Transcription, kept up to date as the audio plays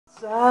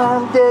Day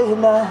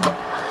and night,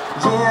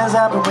 years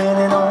I've been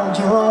waiting on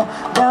you.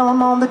 Now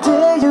I'm on the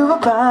day you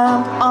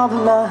arrived on the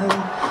line.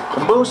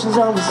 Emotions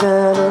always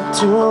out of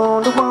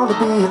tune. Don't wanna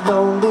be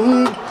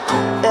lonely.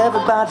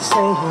 Everybody's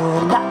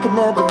saying I could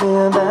never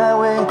live that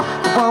way.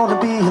 Don't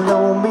wanna be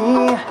alone,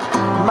 me,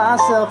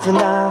 myself and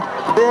I.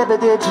 Baby,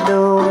 did you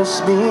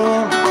notice me?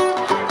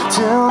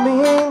 Tell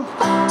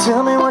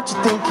me what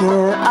you're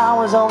thinking. I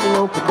was only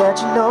hoping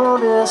that you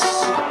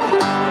noticed.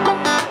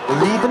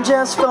 Even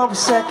just for a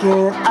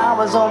second, I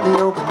was only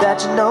hoping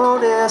that you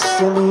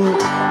noticed me.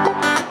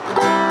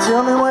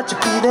 Tell me what you're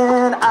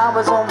feeling, I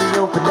was only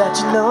hoping that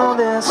you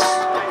noticed.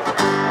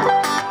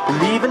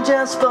 Even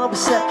just for a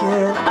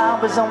second, I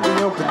was only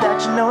hoping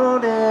that you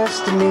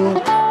noticed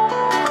me.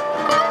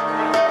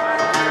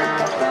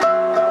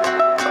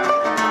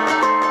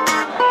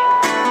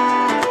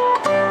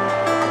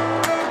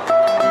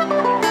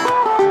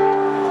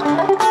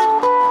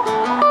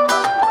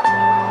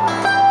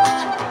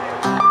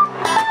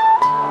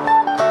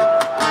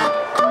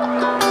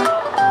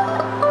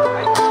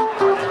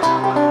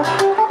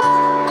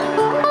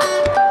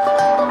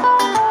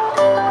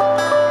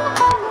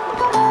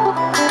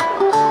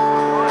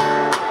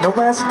 No,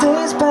 as the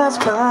days pass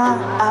by,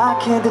 I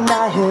can't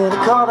deny it.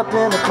 Caught up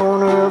in a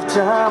corner of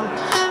time.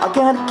 I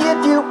gotta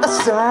give you a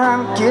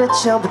sign, get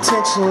your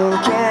attention,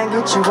 can't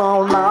get you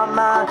on my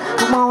mind.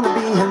 Don't wanna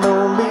be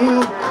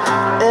lonely.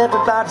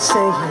 Everybody's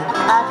saying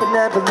I could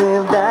never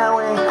live that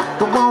way.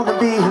 Don't wanna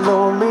be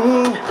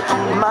lonely,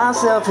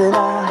 myself and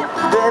I.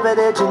 Baby,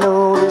 did you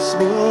notice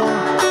me?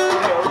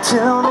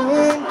 Tell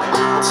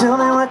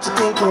me what you're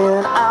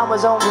thinking. I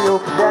was only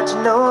hoping that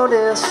you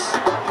noticed.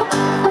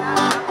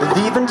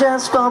 Even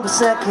just for a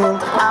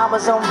second, I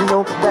was only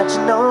hoping that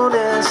you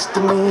noticed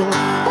me.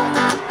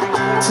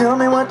 Tell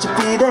me what you're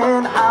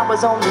feeling, I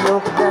was only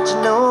hoping that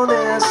you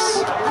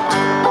noticed.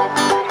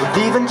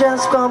 Even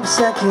just for a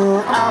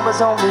second, I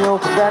was only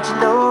hoping that you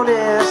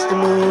noticed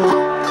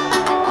me.